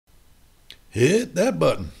hit that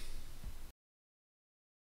button.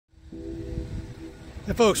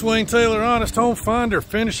 Hey folks, Wayne Taylor, Honest Home Finder,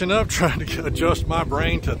 finishing up trying to adjust my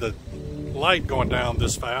brain to the light going down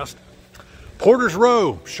this fast. Porter's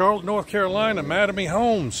Row, Charlotte, North Carolina, Mattamy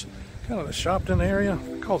Homes. Kind of the Shopton area.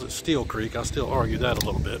 It calls it Steel Creek. I'll still argue that a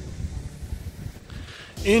little bit.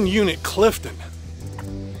 In unit Clifton.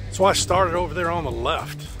 So I started over there on the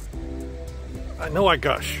left. I know I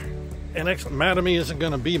gush. And Mattamy isn't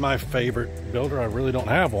going to be my favorite builder. I really don't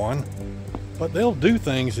have one. But they'll do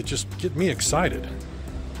things that just get me excited.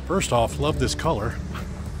 First off, love this color.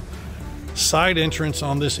 Side entrance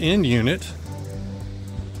on this end unit.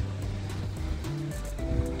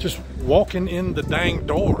 Just walking in the dang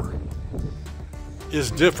door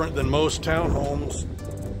is different than most townhomes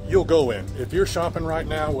you'll go in. If you're shopping right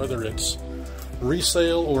now, whether it's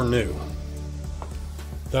resale or new,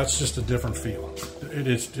 that's just a different feel. It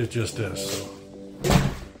just is. So,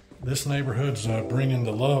 this neighborhood's bringing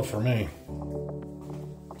the love for me.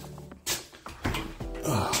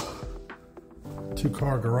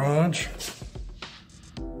 Two-car garage.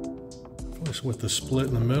 This with the split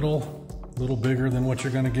in the middle, a little bigger than what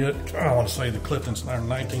you're going to get. I want to say the Clifton's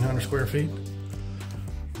 1,900 square feet.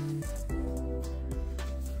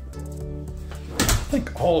 I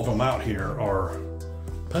think all of them out here are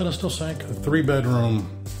pedestal sink, a 3-bedroom,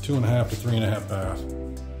 2.5 to 3.5 bath.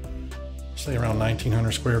 Say around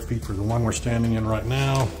 1,900 square feet for the one we're standing in right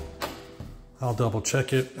now. I'll double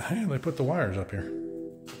check it. Hey, they put the wires up here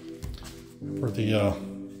for the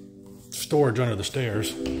storage under the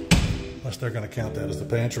stairs. Unless they're going to count that as the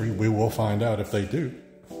pantry. We will find out if they do.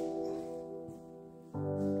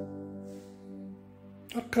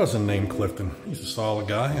 A cousin named Clifton. He's a solid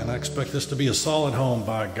guy, and I expect this to be a solid home,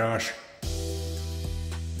 by gosh.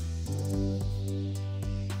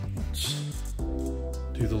 Let's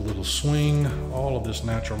do the little swing. All of this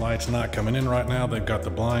natural light's not coming in right now. They've got the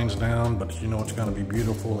blinds down, but you know it's going to be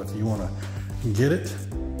beautiful if you want to get it.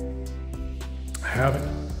 Have it.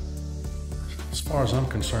 As far as I'm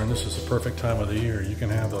concerned, this is the perfect time of the year. You can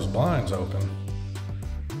have those blinds open.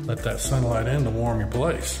 Let that sunlight in to warm your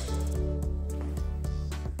place.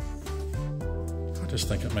 I just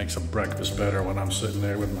think it makes a breakfast better when I'm sitting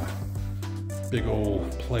there with my big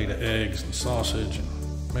old plate of eggs and sausage and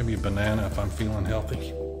maybe a banana if I'm feeling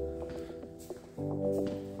healthy.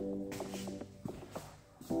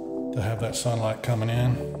 To have that sunlight coming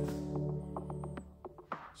in,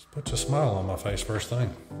 just puts a smile on my face first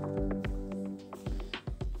thing.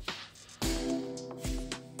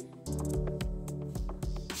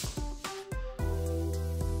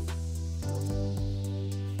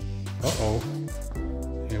 Uh-oh.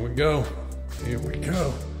 Here we go. Here we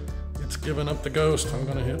go. It's giving up the ghost. I'm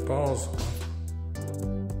gonna hit pause.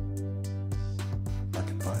 I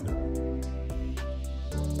can find it.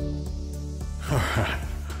 All right.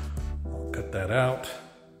 I'll cut that out.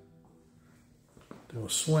 Do a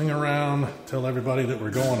swing around. Tell everybody that we're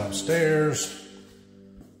going upstairs.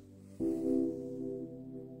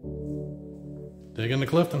 Dig into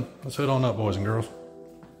Clifton. Let's head on up, boys and girls.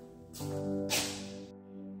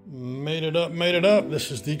 Made it up, made it up.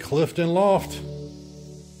 This is the Clifton loft.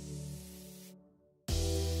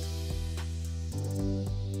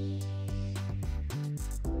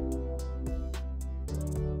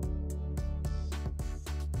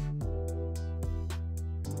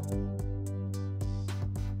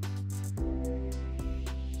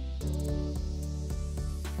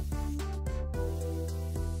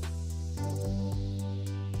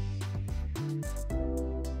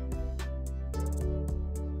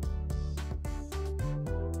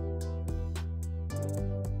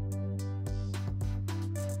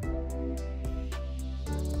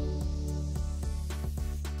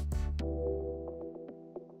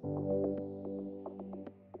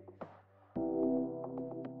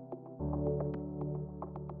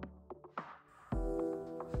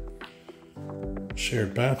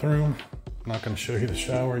 Shared bathroom. I'm not going to show you the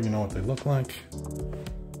shower, you know what they look like.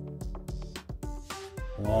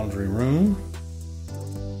 Laundry room.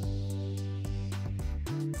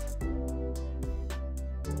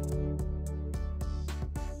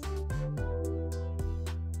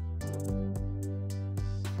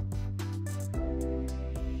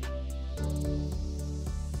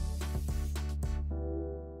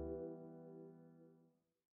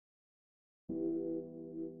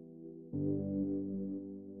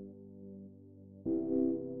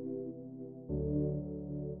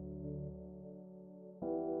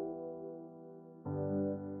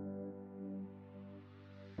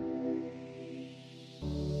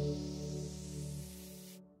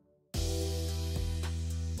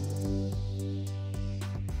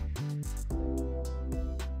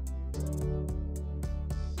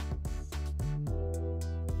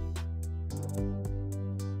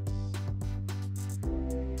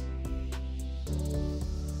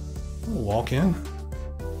 We'll walk in.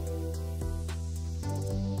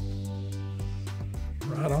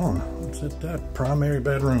 Right on. Let's hit that primary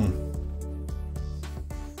bedroom.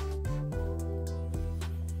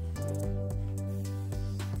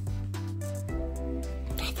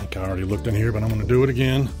 I think I already looked in here, but I'm going to do it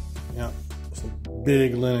again. Yeah, it's a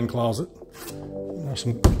big linen closet.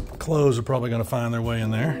 Some clothes are probably going to find their way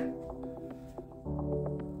in there.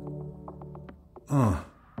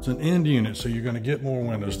 It's an end unit, so you're going to get more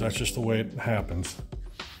windows. That's just the way it happens.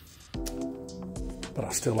 But I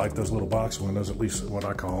still like those little box windows, at least what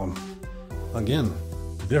I call them. Again,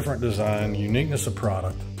 different design, uniqueness of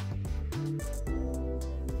product.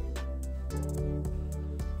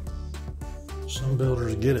 Some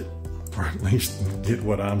builders get it, or at least get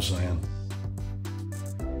what I'm saying.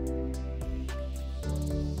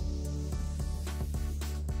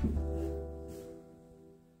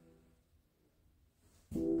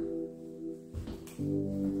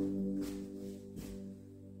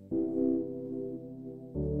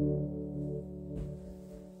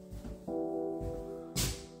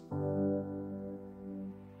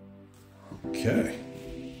 Okay,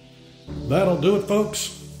 that'll do it,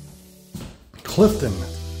 folks. Clifton,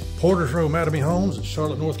 Porters Row, Mattamy Homes in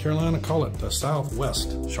Charlotte, North Carolina. Call it the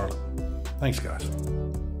Southwest Charlotte. Thanks, guys.